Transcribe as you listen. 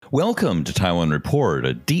Welcome to Taiwan Report,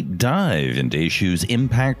 a deep dive into issues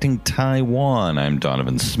impacting Taiwan. I'm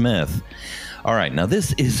Donovan Smith. All right, now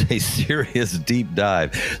this is a serious deep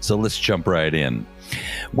dive, so let's jump right in.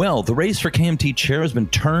 Well, the race for KMT chair has been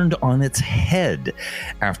turned on its head.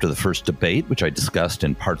 After the first debate, which I discussed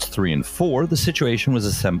in parts 3 and 4, the situation was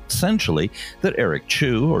essentially that Eric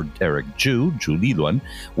Chu, or Eric Zhu Liluan,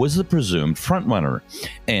 was the presumed frontrunner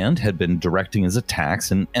and had been directing his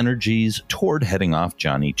attacks and energies toward heading off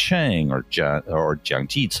Johnny Chang, or Jiang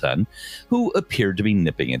Jitsun, who appeared to be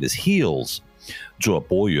nipping at his heels. Zhuo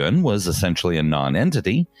Boyuan was essentially a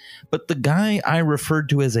non-entity, but the guy I referred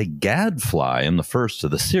to as a gadfly in the first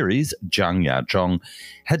of the series, Zhang Yazhong,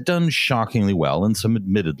 had done shockingly well in some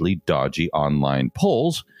admittedly dodgy online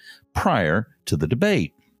polls prior to the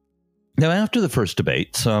debate. Now, after the first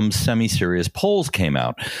debate, some semi-serious polls came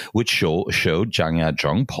out, which showed Zhang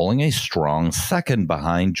Yazhong polling a strong second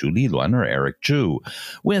behind Zhu Liluan, or Eric Zhu,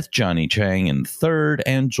 with Johnny Chang in third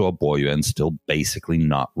and Zhuo Boyuan still basically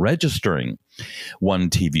not registering. One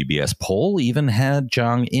TVBS poll even had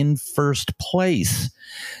Zhang in first place.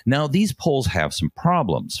 Now, these polls have some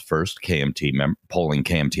problems. First, polling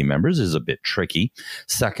KMT members is a bit tricky.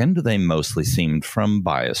 Second, they mostly seemed from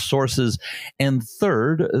biased sources. And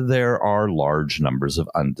third, there are large numbers of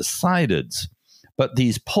undecideds. But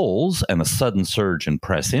these polls and a sudden surge in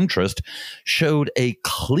press interest showed a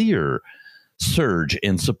clear surge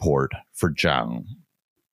in support for Zhang.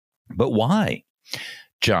 But why?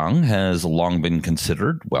 Zhang has long been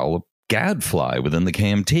considered, well, a gadfly within the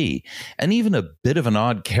KMT, and even a bit of an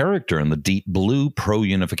odd character in the deep blue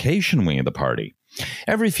pro-unification wing of the party.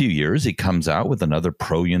 Every few years, he comes out with another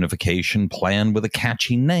pro-unification plan with a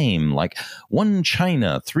catchy name, like One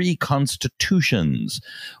China, Three Constitutions,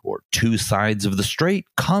 or Two Sides of the Strait,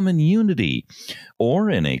 Common Unity. Or,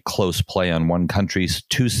 in a close play on one country's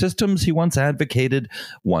two systems, he once advocated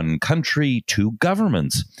One Country, Two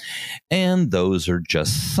Governments. And those are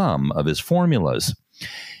just some of his formulas.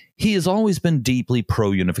 He has always been deeply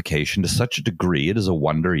pro-unification to such a degree it is a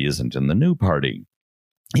wonder he isn't in the new party.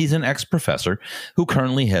 He's an ex-professor who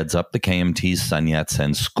currently heads up the KMT's Sun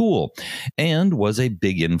Yat-sen School and was a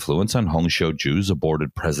big influence on Hong Xiuju's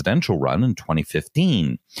aborted presidential run in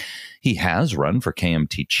 2015. He has run for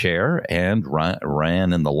KMT chair and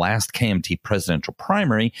ran in the last KMT presidential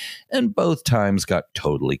primary, and both times got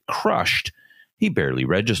totally crushed. He barely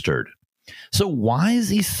registered. So why is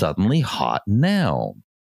he suddenly hot now?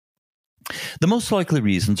 The most likely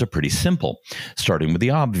reasons are pretty simple, starting with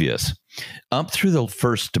the obvious. Up through the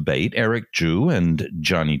first debate, Eric Zhu and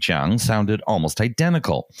Johnny Jiang sounded almost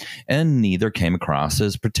identical, and neither came across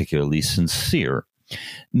as particularly sincere.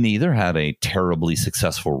 Neither had a terribly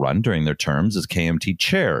successful run during their terms as KMT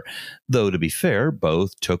chair, though to be fair,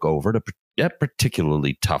 both took over at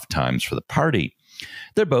particularly tough times for the party.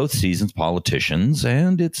 They're both seasoned politicians,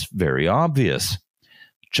 and it's very obvious.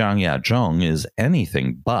 Zhang Yazhong is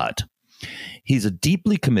anything but. He's a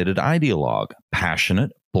deeply committed ideologue,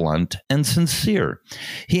 passionate, blunt, and sincere.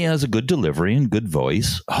 He has a good delivery and good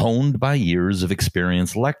voice, honed by years of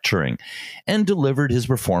experience lecturing, and delivered his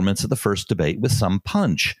performance at the first debate with some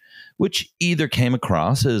punch, which either came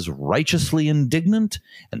across as righteously indignant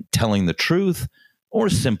and telling the truth, or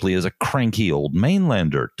simply as a cranky old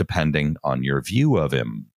mainlander, depending on your view of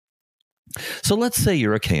him. So let's say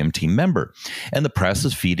you're a KMT member, and the press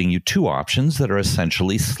is feeding you two options that are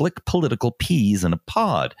essentially slick political peas in a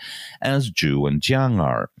pod, as Zhu and Jiang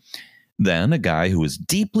are. Then a guy who is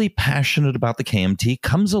deeply passionate about the KMT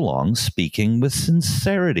comes along speaking with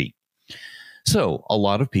sincerity. So a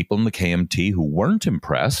lot of people in the KMT who weren't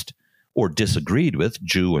impressed or disagreed with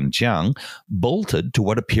Zhu and Jiang bolted to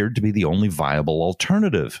what appeared to be the only viable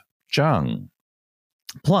alternative, Zhang.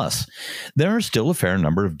 Plus, there are still a fair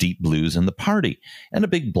number of deep blues in the party, and a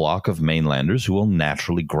big block of mainlanders who will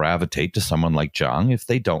naturally gravitate to someone like Zhang if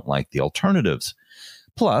they don't like the alternatives.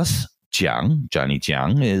 Plus, Johnny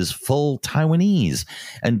Jiang, is full Taiwanese,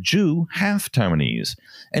 and Zhu half Taiwanese.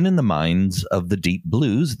 And in the minds of the deep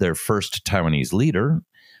blues, their first Taiwanese leader,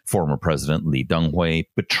 former President Lee Teng-hui,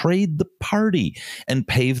 betrayed the party and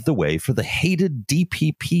paved the way for the hated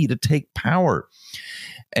DPP to take power.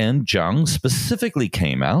 And Zhang specifically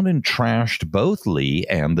came out and trashed both Lee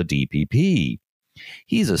and the DPP.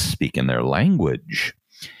 He's a speaking their language.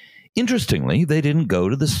 Interestingly, they didn't go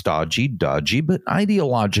to the stodgy, dodgy, but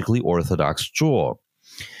ideologically orthodox Zhuo.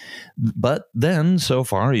 But then, so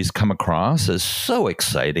far, he's come across as so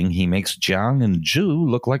exciting he makes Jiang and Zhu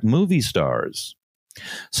look like movie stars.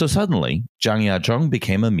 So suddenly, Zhang Yazhong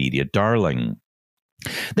became a media darling.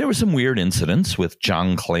 There were some weird incidents with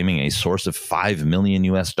Zhang claiming a source of $5 million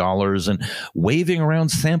and waving around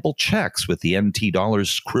sample checks with the NT dollars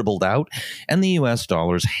scribbled out and the US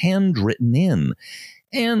dollars handwritten in,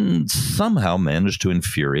 and somehow managed to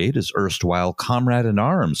infuriate his erstwhile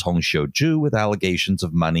comrade-in-arms, Hong Xiu-ju, with allegations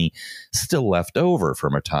of money still left over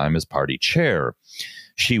from her time as party chair.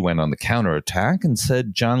 She went on the counterattack and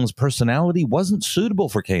said Zhang's personality wasn't suitable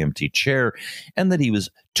for KMT chair and that he was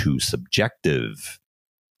too subjective.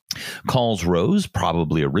 Calls rose,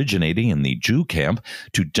 probably originating in the Zhu camp,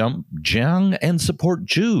 to dump Zhang and support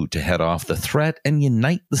Zhu to head off the threat and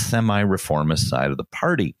unite the semi-reformist side of the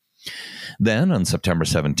party. Then, on September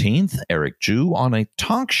 17th, Eric Zhu on a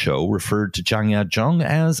talk show referred to Zhang Yajong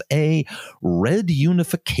as a red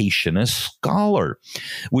unificationist scholar,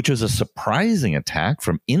 which was a surprising attack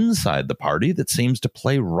from inside the party that seems to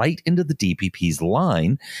play right into the DPP's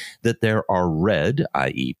line that there are red,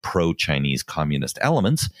 i.e. pro-Chinese communist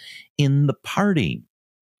elements, in the party.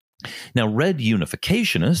 Now, red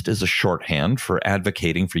unificationist is a shorthand for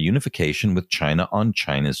advocating for unification with China on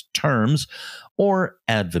China's terms or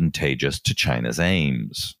advantageous to China's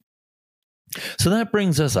aims. So that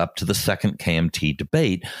brings us up to the second KMT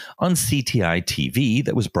debate on CTI TV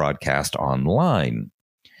that was broadcast online.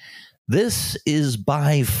 This is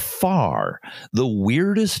by far the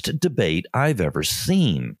weirdest debate I've ever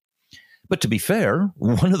seen. But to be fair,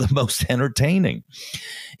 one of the most entertaining.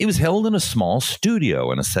 It was held in a small studio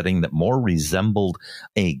in a setting that more resembled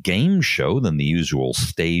a game show than the usual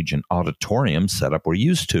stage and auditorium setup we're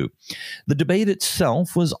used to. The debate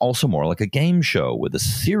itself was also more like a game show with a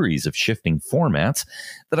series of shifting formats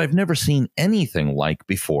that I've never seen anything like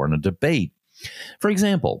before in a debate. For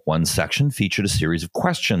example, one section featured a series of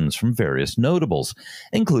questions from various notables,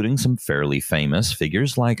 including some fairly famous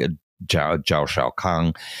figures like Zhao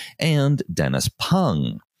Xiaokang and Dennis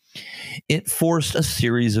Peng. It forced a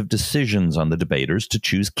series of decisions on the debaters to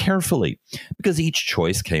choose carefully, because each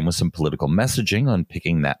choice came with some political messaging on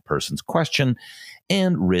picking that person's question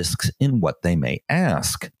and risks in what they may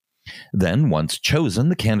ask. Then, once chosen,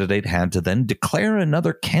 the candidate had to then declare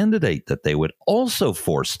another candidate that they would also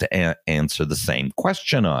force to answer the same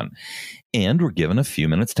question on, and were given a few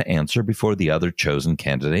minutes to answer before the other chosen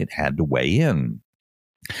candidate had to weigh in.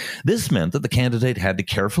 This meant that the candidate had to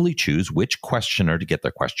carefully choose which questioner to get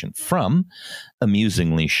their question from,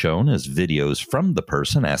 amusingly shown as videos from the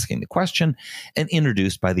person asking the question, and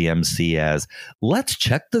introduced by the MC as, "Let's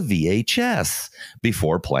check the VHS,"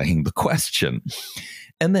 before playing the question.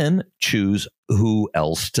 And then choose who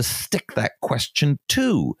else to stick that question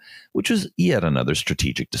to, which was yet another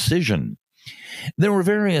strategic decision. There were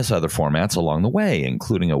various other formats along the way,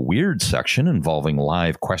 including a weird section involving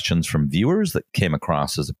live questions from viewers that came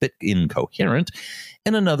across as a bit incoherent,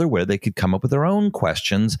 and another where they could come up with their own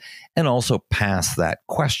questions and also pass that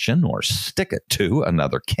question or stick it to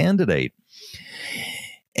another candidate.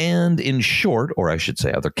 And in short, or I should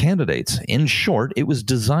say other candidates, in short, it was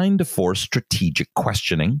designed to force strategic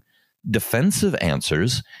questioning, defensive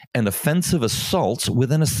answers, and offensive assaults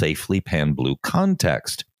within a safely pan-blue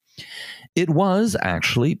context. It was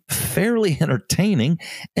actually fairly entertaining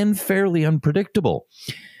and fairly unpredictable.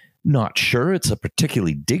 Not sure it's a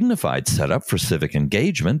particularly dignified setup for civic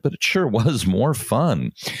engagement, but it sure was more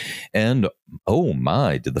fun. And oh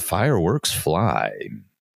my, did the fireworks fly.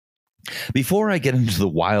 Before I get into the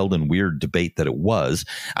wild and weird debate that it was,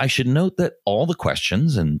 I should note that all the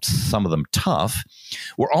questions, and some of them tough,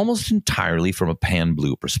 were almost entirely from a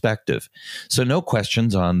pan-blue perspective. So no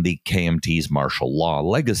questions on the KMT's martial law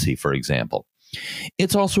legacy, for example.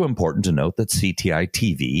 It's also important to note that CTI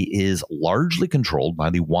TV is largely controlled by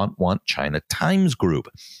the Want China Times Group,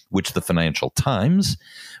 which the Financial Times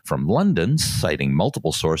from London, citing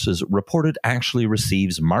multiple sources, reported actually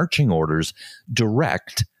receives marching orders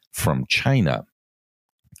direct from China.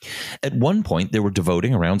 At one point, they were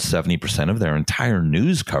devoting around 70% of their entire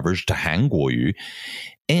news coverage to Hanguoyu,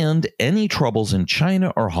 and any troubles in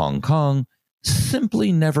China or Hong Kong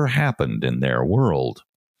simply never happened in their world.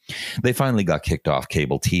 They finally got kicked off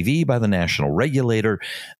cable TV by the national regulator,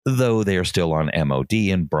 though they are still on MOD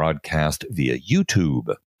and broadcast via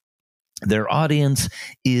YouTube. Their audience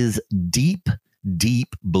is deep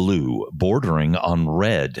blue, bordering on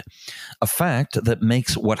red, a fact that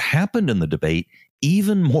makes what happened in the debate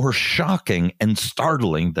even more shocking and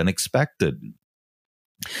startling than expected.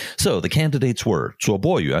 So the candidates were Zuo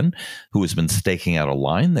Boyuan, who has been staking out a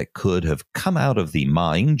line that could have come out of the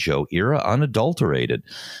Ma Ying-jeou era unadulterated,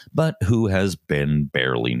 but who has been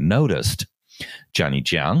barely noticed. Johnny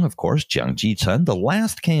Jiang, of course, Jiang Jichun, the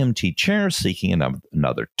last KMT chair seeking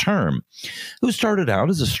another term, who started out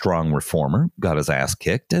as a strong reformer, got his ass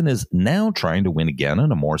kicked, and is now trying to win again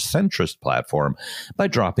on a more centrist platform by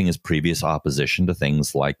dropping his previous opposition to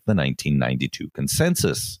things like the 1992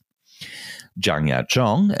 consensus. Jiang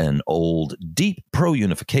Yacheng, an old, deep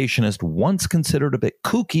pro-unificationist once considered a bit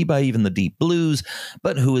kooky by even the Deep Blues,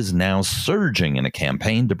 but who is now surging in a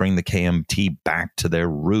campaign to bring the KMT back to their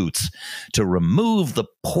roots, to remove the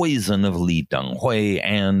poison of Li Denghui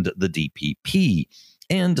and the DPP,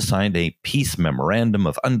 and to sign a peace memorandum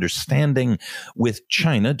of understanding with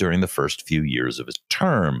China during the first few years of his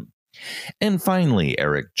term. And finally,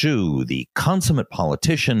 Eric Zhu, the consummate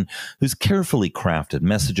politician whose carefully crafted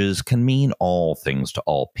messages can mean all things to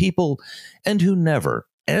all people, and who never,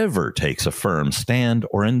 ever takes a firm stand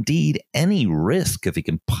or indeed any risk if he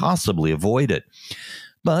can possibly avoid it,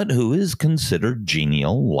 but who is considered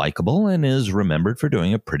genial, likable, and is remembered for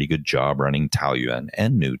doing a pretty good job running Taoyuan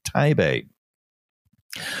and New Taipei.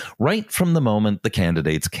 Right from the moment the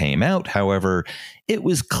candidates came out, however, it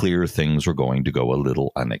was clear things were going to go a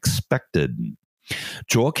little unexpected.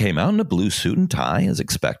 Zhuo came out in a blue suit and tie, as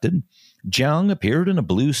expected. Jiang appeared in a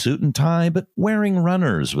blue suit and tie, but wearing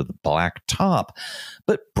runners with a black top,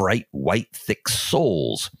 but bright white thick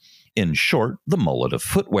soles. In short, the mullet of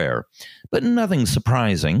footwear, but nothing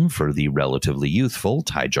surprising for the relatively youthful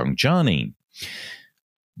Taichung Johnny.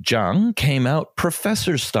 Jiang came out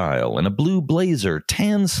professor style in a blue blazer,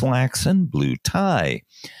 tan slacks, and blue tie.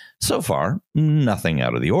 So far, nothing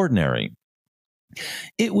out of the ordinary.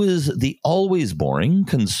 It was the always boring,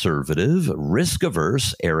 conservative,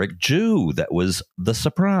 risk-averse Eric Zhu that was the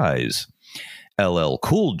surprise. LL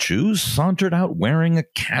Cool J sauntered out wearing a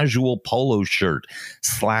casual polo shirt,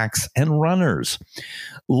 slacks, and runners,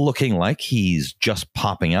 looking like he's just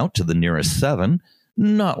popping out to the nearest 7,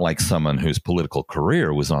 not like someone whose political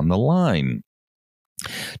career was on the line.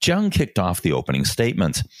 Jiang kicked off the opening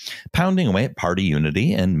statements, pounding away at party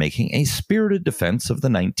unity and making a spirited defense of the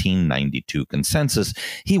 1992 consensus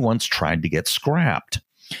he once tried to get scrapped.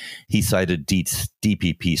 He cited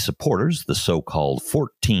DPP supporters, the so-called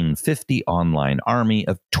 1450 online army,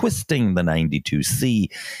 of twisting the 92C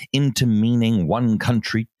into meaning one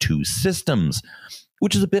country, two systems,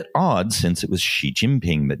 which is a bit odd since it was Xi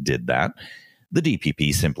Jinping that did that. The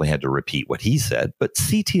DPP simply had to repeat what he said, but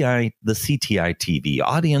the CTI TV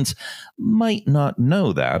audience might not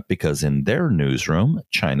know that because in their newsroom,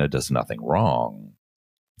 China does nothing wrong.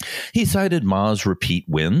 He cited Ma's repeat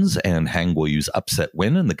wins and Han Kuo-yu's upset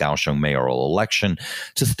win in the Kaohsiung mayoral election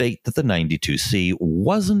to state that the 92C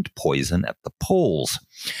wasn't poison at the polls.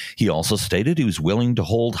 He also stated he was willing to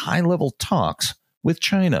hold high-level talks with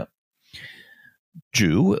China.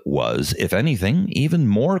 Zhu was, if anything, even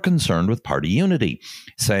more concerned with party unity,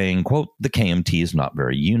 saying, quote, the KMT is not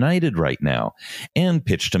very united right now, and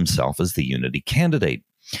pitched himself as the unity candidate.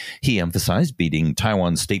 He emphasized beating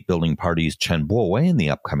Taiwan state-building parties Chen Kuo-wei in the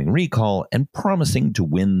upcoming recall and promising to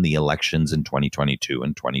win the elections in 2022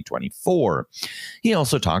 and 2024. He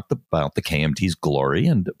also talked about the KMT's glory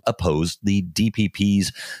and opposed the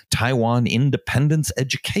DPP's Taiwan independence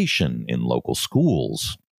education in local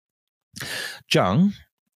schools. Jiang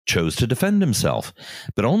chose to defend himself,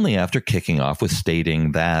 but only after kicking off with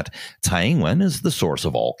stating that Tsai Ing-wen is the source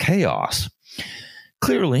of all chaos.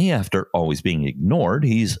 Clearly, after always being ignored,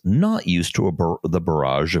 he's not used to the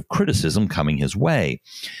barrage of criticism coming his way.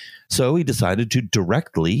 So he decided to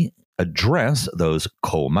directly address those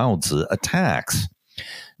Kou Maozi attacks.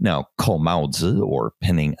 Now, Kou Maozi, or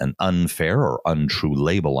pinning an unfair or untrue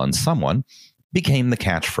label on someone, became the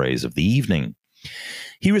catchphrase of the evening.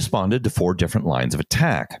 He responded to 4 different lines of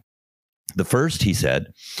attack. The first, he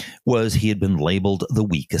said, was he had been labeled the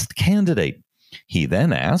weakest candidate. He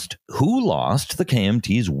then asked who lost the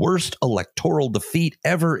KMT's worst electoral defeat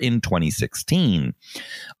ever in 2016.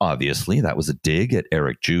 Obviously, that was a dig at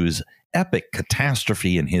Eric Zhu's epic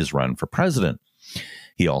catastrophe in his run for president.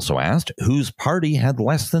 He also asked whose party had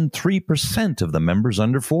less than 3% of the members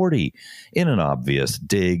under 40, in an obvious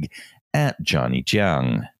dig at Johnny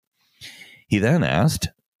Jiang. He then asked,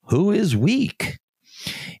 who is weak?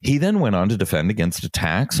 He then went on to defend against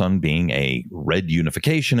attacks on being a red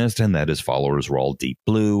unificationist and that his followers were all deep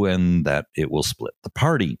blue and that it will split the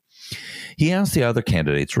party. He asked the other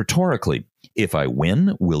candidates rhetorically, if I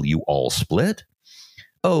win, will you all split?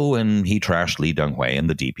 Oh, and he trashed Li Denghui and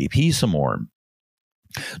the DPP some more.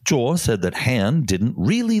 Zhuo said that Han didn't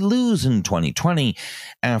really lose in 2020.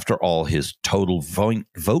 After all, his total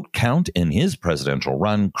vote count in his presidential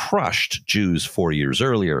run crushed Zhu's 4 years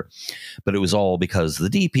earlier. But it was all because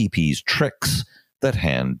of the DPP's tricks that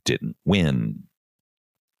Han didn't win.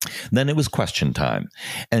 Then it was question time,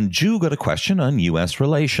 and Zhu got a question on U.S.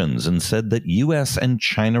 relations and said that U.S. and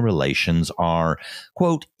China relations are,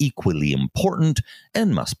 quote, equally important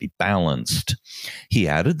and must be balanced. He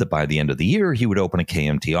added that by the end of the year, he would open a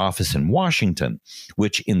KMT office in Washington,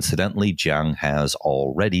 which incidentally Jiang has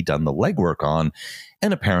already done the legwork on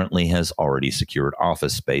and apparently has already secured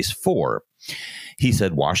office space for. He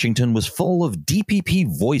said Washington was full of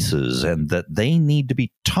DPP voices and that they need to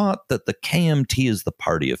be taught that the KMT is the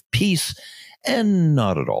party of peace and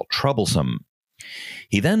not at all troublesome.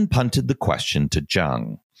 He then punted the question to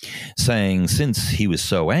Jiang, saying since he was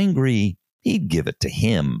so angry, he'd give it to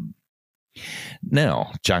him.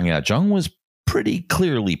 Now, Jiang Yazhang was pretty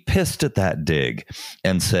clearly pissed at that dig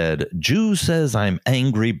and said, Zhu says I'm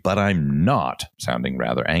angry, but I'm not, sounding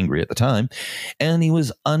rather angry at the time. And he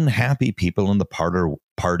was unhappy people in the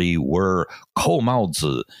party were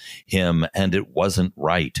Maozi him, and it wasn't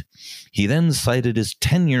right. He then cited his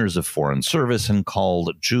 10 years of foreign service and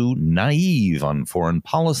called Zhu naive on foreign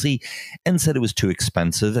policy and said it was too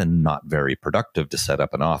expensive and not very productive to set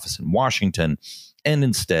up an office in Washington, and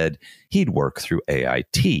instead he'd work through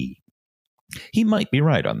AIT. He might be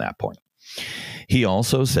right on that point. He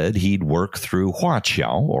also said he'd work through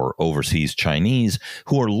Huaqiao, or overseas Chinese,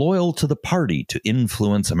 who are loyal to the party to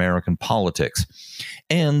influence American politics,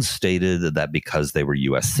 and stated that because they were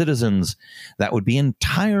U.S. citizens, that would be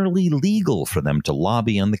entirely legal for them to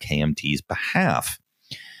lobby on the KMT's behalf.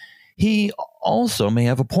 He also may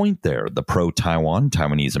have a point there. The pro-Taiwan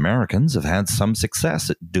Taiwanese Americans have had some success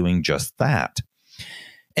at doing just that.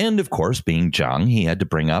 And of course, being Jiang, he had to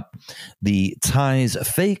bring up the Tsai's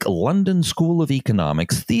fake London School of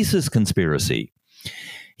Economics thesis conspiracy.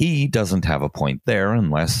 He doesn't have a point there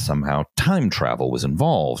unless somehow time travel was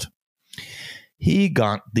involved. He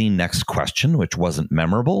got the next question, which wasn't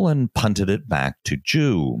memorable, and punted it back to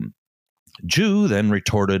Zhu. Zhu then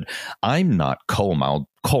retorted, I'm not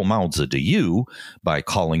Maozi to you by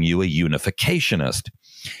calling you a unificationist.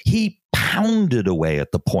 He pounded away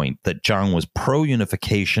at the point that Jiang was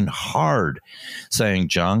pro-unification hard, saying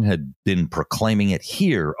Jiang had been proclaiming it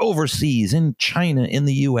here, overseas, in China, in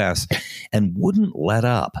the U.S., and wouldn't let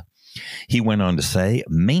up. He went on to say,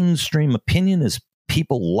 mainstream opinion is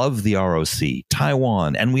people love the ROC,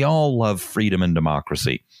 Taiwan, and we all love freedom and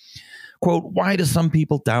democracy. Quote, why do some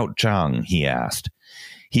people doubt Jiang? He asked.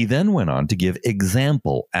 He then went on to give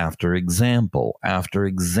example after example after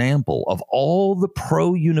example of all the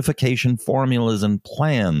pro-unification formulas and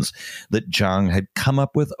plans that Jiang had come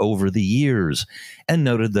up with over the years, and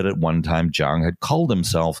noted that at one time Jiang had called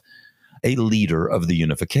himself a leader of the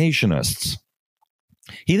unificationists.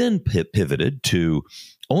 He then pivoted to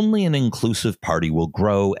only an inclusive party will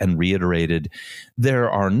grow and reiterated, there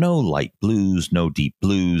are no light blues, no deep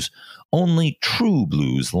blues, only true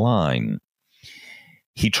blues line.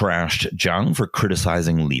 He trashed Jiang for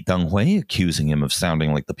criticizing Li Denghui, accusing him of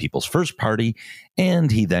sounding like the People's First Party,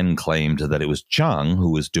 and he then claimed that it was Jiang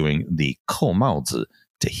who was doing the Maozi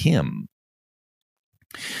to him.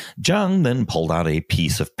 Jiang then pulled out a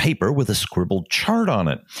piece of paper with a scribbled chart on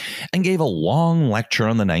it and gave a long lecture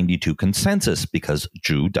on the 92 consensus because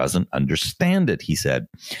Zhu doesn't understand it, he said,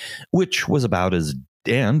 which was about as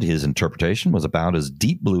and his interpretation was about as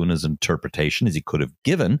deep blue in his interpretation as he could have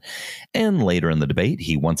given. And later in the debate,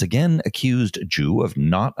 he once again accused Zhu of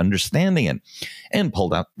not understanding it and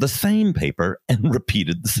pulled out the same paper and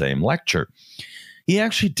repeated the same lecture. He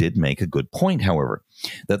actually did make a good point, however,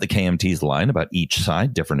 that the KMT's line about each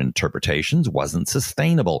side, different interpretations, wasn't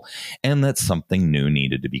sustainable and that something new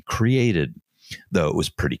needed to be created. Though it was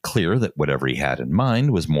pretty clear that whatever he had in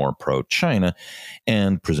mind was more pro-China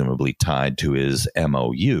and presumably tied to his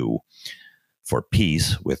MOU for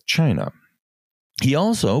peace with China. He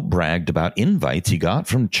also bragged about invites he got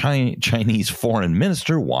from Chinese Foreign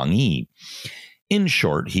Minister Wang Yi. In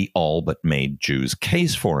short, he all but made Zhu's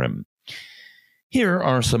case for him. Here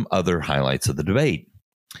are some other highlights of the debate.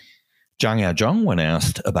 Jiang Yazhang, when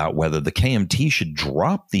asked about whether the KMT should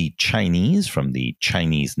drop the Chinese from the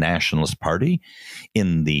Chinese Nationalist Party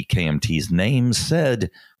in the KMT's name,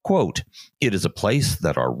 said, quote, it is a place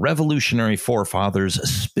that our revolutionary forefathers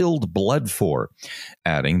spilled blood for,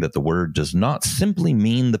 adding that the word does not simply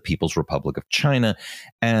mean the People's Republic of China,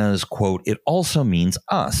 as, quote, it also means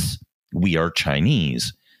us. We are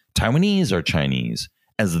Chinese. Taiwanese are Chinese,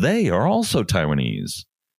 as they are also Taiwanese.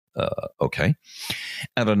 Okay.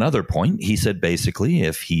 At another point, he said basically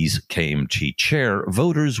if he's KMT chair,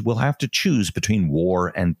 voters will have to choose between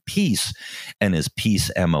war and peace, and his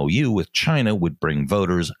peace MOU with China would bring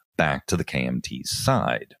voters back to the KMT's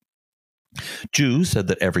side. Zhu said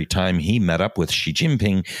that every time he met up with Xi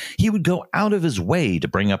Jinping, he would go out of his way to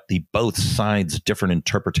bring up the both sides' different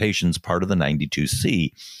interpretations part of the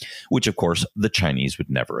 92C, which of course the Chinese would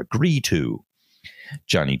never agree to.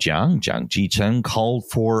 Johnny Jiang Jicheng called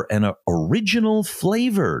for an original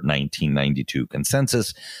flavor 1992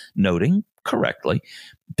 consensus, noting, correctly,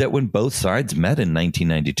 that when both sides met in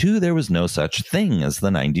 1992, there was no such thing as the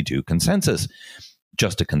 92 consensus,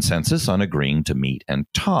 just a consensus on agreeing to meet and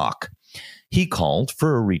talk. He called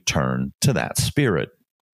for a return to that spirit.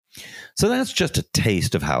 So that's just a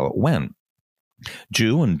taste of how it went.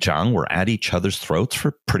 Zhu and Jiang were at each other's throats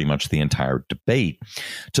for pretty much the entire debate,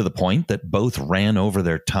 to the point that both ran over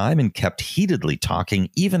their time and kept heatedly talking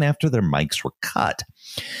even after their mics were cut.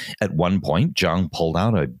 At one point, Jiang pulled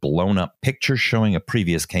out a blown-up picture showing a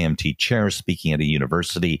previous KMT chair speaking at a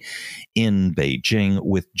university in Beijing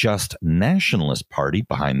with just Nationalist Party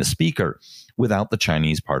behind the speaker, without the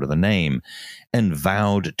Chinese part of the name, and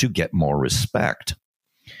vowed to get more respect.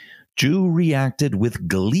 Zhu reacted with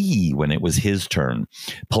glee when it was his turn,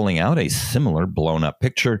 pulling out a similar blown-up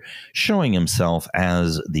picture showing himself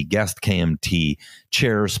as the guest KMT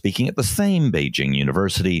chair speaking at the same Beijing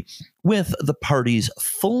university with the party's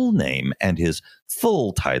full name and his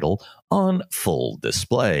full title on full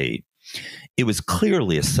display. It was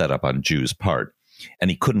clearly a setup on Zhu's part, and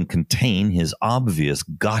he couldn't contain his obvious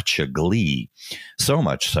gotcha glee, so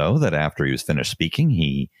much so that after he was finished speaking,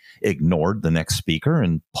 he ignored the next speaker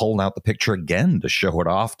and pulled out the picture again to show it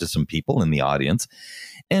off to some people in the audience,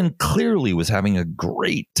 and clearly was having a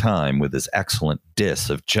great time with his excellent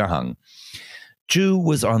diss of Jiang. Zhu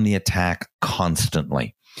was on the attack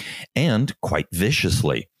constantly, and quite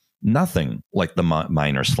viciously. Nothing like the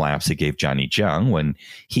minor slaps he gave Johnny Jiang when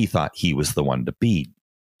he thought he was the one to beat.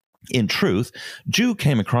 In truth, Zhu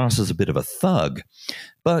came across as a bit of a thug,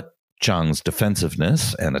 but Jiang's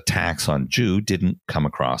defensiveness and attacks on Zhu didn't come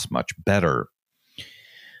across much better.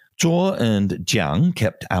 Zhuo and Jiang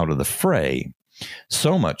kept out of the fray,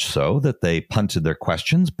 so much so that they punted their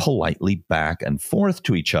questions politely back and forth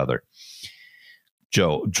to each other.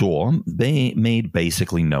 Zhuo made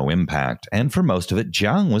basically no impact, and for most of it,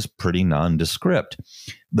 Jiang was pretty nondescript,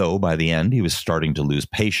 though by the end he was starting to lose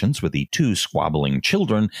patience with the two squabbling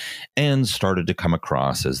children and started to come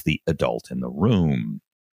across as the adult in the room.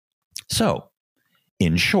 So,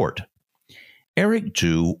 in short, Eric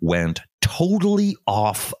Zhu went totally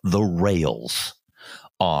off the rails,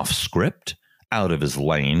 off script, out of his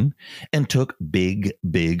lane, and took big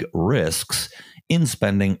risks in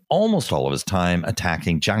spending almost all of his time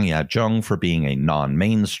attacking Jiang Yazheng for being a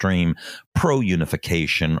non-mainstream,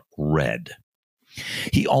 pro-unification red.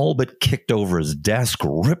 He all but kicked over his desk,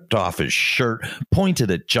 ripped off his shirt,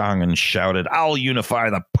 pointed at Jiang and shouted, "I'll unify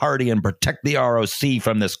the party and protect the ROC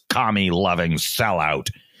from this commie-loving sellout."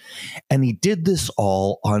 And he did this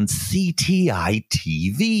all on CTI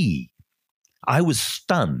TV. I was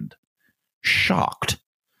stunned, shocked,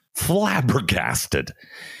 flabbergasted.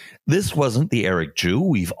 This wasn't the Eric Zhu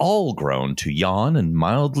we've all grown to yawn and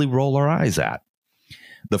mildly roll our eyes at.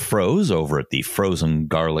 The Froze over at the Frozen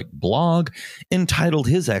Garlic blog entitled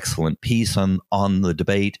his excellent piece on the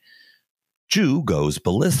debate, "Zhu Goes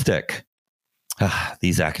Ballistic."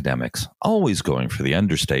 These academics, always going for the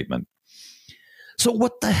understatement. So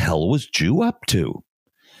what the hell was Zhu up to?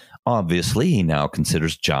 Obviously, he now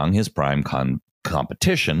considers Jiang his prime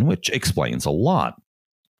competition, which explains a lot.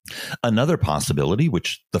 Another possibility,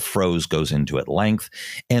 which the Froze goes into at length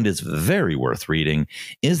and is very worth reading,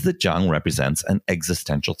 is that Jiang represents an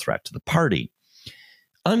existential threat to the party.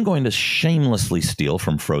 I'm going to shamelessly steal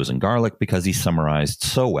from Frozen Garlic because he summarized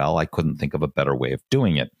so well I couldn't think of a better way of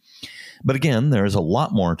doing it. But again, there is a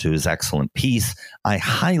lot more to his excellent piece. I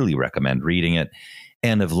highly recommend reading it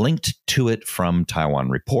and have linked to it from Taiwan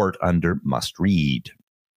Report under Must Read.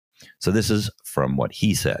 So this is from what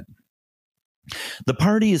he said. The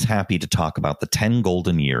party is happy to talk about the 10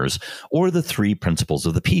 golden years or the 3 principles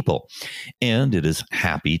of the people, and it is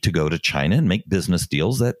happy to go to China and make business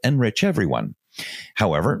deals that enrich everyone.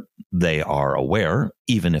 However, they are aware,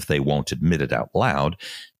 even if they won't admit it out loud,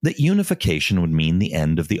 that unification would mean the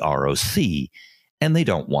end of the ROC, and they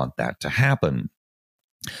don't want that to happen.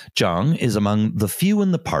 Jiang is among the few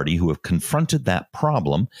in the party who have confronted that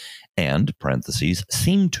problem and, parentheses,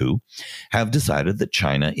 seem to have decided that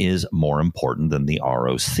China is more important than the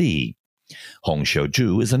ROC. Hong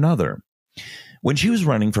Xiuzhu is another. When she was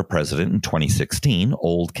running for president in 2016,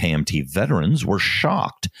 old KMT veterans were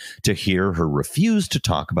shocked to hear her refuse to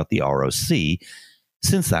talk about the ROC,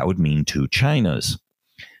 since that would mean 2 Chinas.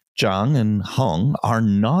 Jiang and Hong are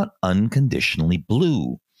not unconditionally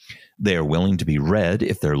blue. They are willing to be red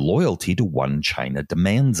if their loyalty to one China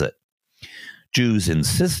demands it. Zhu's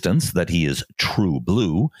insistence that he is true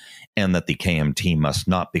blue and that the KMT must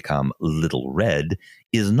not become little red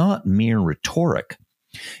is not mere rhetoric.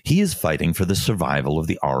 He is fighting for the survival of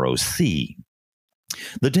the ROC.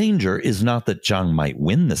 The danger is not that Jiang might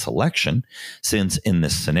win this election, since in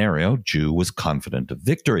this scenario, Zhu was confident of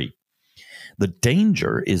victory. The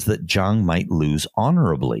danger is that Jiang might lose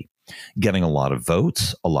honorably, getting a lot of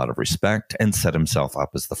votes, a lot of respect, and set himself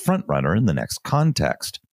up as the frontrunner in the next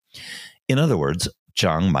context. In other words,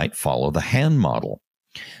 Jiang might follow the Han model.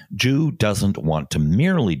 Zhu doesn't want to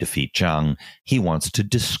merely defeat Jiang, he wants to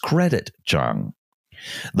discredit Jiang.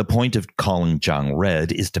 The point of calling Jiang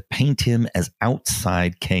red is to paint him as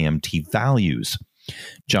outside KMT values.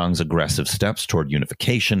 Jiang's aggressive steps toward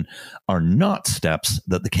unification are not steps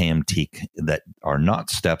that the KMT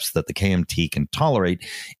can tolerate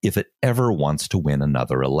if it ever wants to win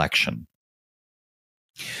another election.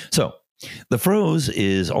 So, the Froze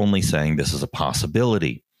is only saying this is a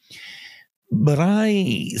possibility, but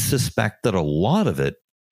I suspect that a lot of it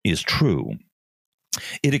is true.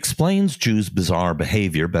 It explains Zhu's bizarre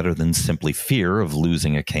behavior better than simply fear of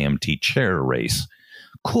losing a KMT chair race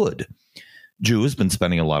could. Zhu has been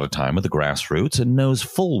spending a lot of time with the grassroots and knows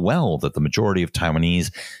full well that the majority of Taiwanese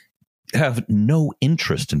have no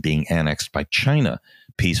interest in being annexed by China,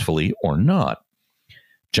 peacefully or not.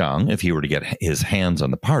 Jiang, if he were to get his hands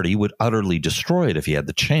on the party, would utterly destroy it if he had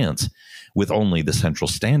the chance, with only the Central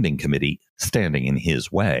Standing Committee standing in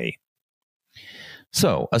his way.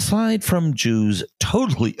 So, aside from Zhu's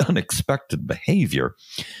totally unexpected behavior,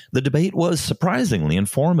 the debate was surprisingly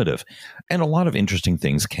informative, and a lot of interesting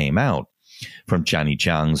things came out. From Jiani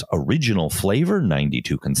Jiang's original flavor,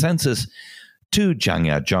 92 consensus, to Jiang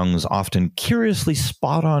Yazheng's often curiously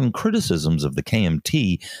spot-on criticisms of the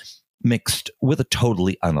KMT, mixed with a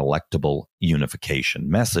totally unelectable unification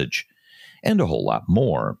message, and a whole lot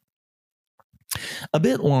more. A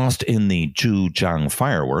bit lost in the Zhu-Jiang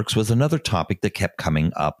fireworks was another topic that kept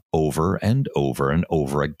coming up over and over and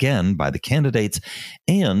over again by the candidates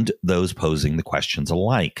and those posing the questions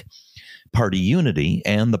alike: party unity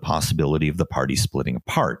and the possibility of the party splitting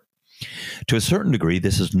apart. To a certain degree,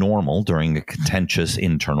 this is normal during a contentious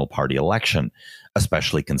internal party election,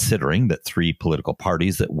 especially considering that three political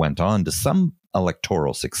parties that went on to some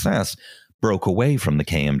electoral success broke away from the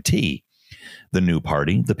KMT: the New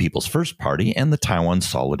Party, the People's First Party, and the Taiwan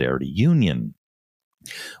Solidarity Union.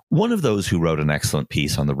 One of those who wrote an excellent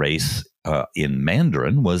piece on the race in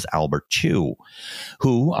Mandarin was Albert Chiu,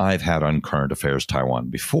 who I've had on Current Affairs Taiwan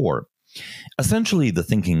before. Essentially, the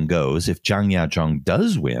thinking goes, if Jiang Yazheng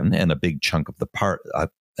does win and a big chunk of the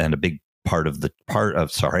big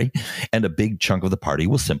chunk of the party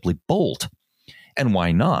will simply bolt. And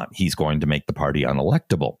why not? He's going to make the party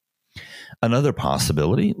unelectable. Another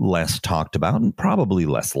possibility, less talked about and probably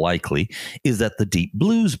less likely, is that the Deep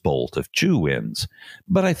Blues bolt if Zhu wins.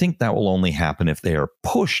 But I think that will only happen if they are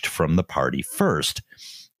pushed from the party first,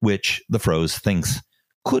 which the Froze thinks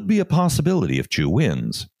could be a possibility if Zhu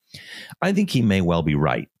wins. I think he may well be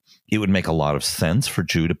right. It would make a lot of sense for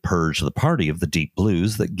Zhu to purge the party of the Deep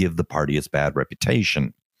Blues that give the party its bad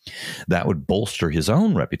reputation. That would bolster his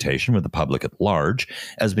own reputation with the public at large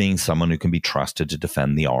as being someone who can be trusted to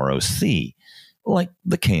defend the ROC, like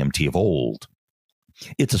the KMT of old.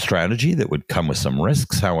 It's a strategy that would come with some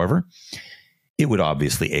risks, however. It would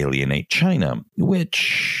obviously alienate China,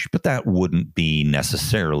 but that wouldn't be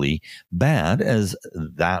necessarily bad, as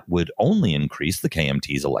that would only increase the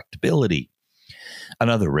KMT's electability.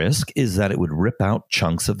 Another risk is that it would rip out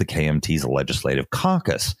chunks of the KMT's legislative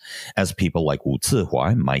caucus, as people like Wu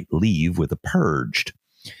Zihua might leave with the purged.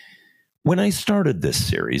 When I started this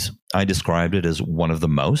series, I described it as one of the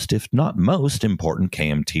most, if not most, important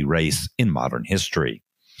KMT race in modern history.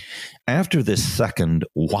 After this second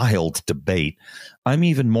wild debate, I'm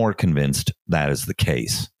even more convinced that is the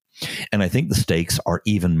case. And I think the stakes are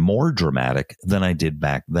even more dramatic than I did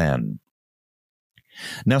back then.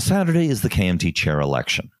 Now, Saturday is the KMT chair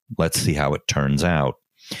election. Let's see how it turns out.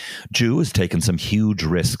 Zhu has taken some huge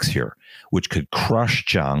risks here, which could crush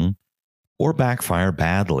Jiang or backfire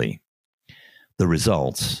badly. The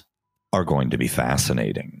results are going to be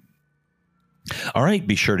fascinating. All right,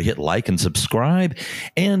 be sure to hit like and subscribe.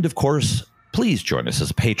 And of course, please join us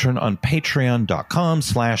as a patron on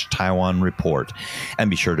patreon.com/Taiwan Report. And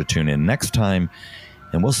be sure to tune in next time,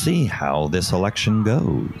 and we'll see how this election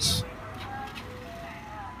goes.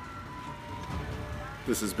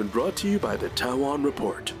 This has been brought to you by the Taiwan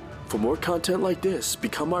Report. For more content like this,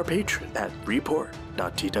 become our patron at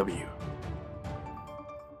report.tw.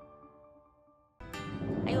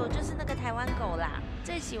 还有就是那个台湾狗啦，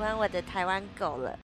最喜欢我的台湾狗了。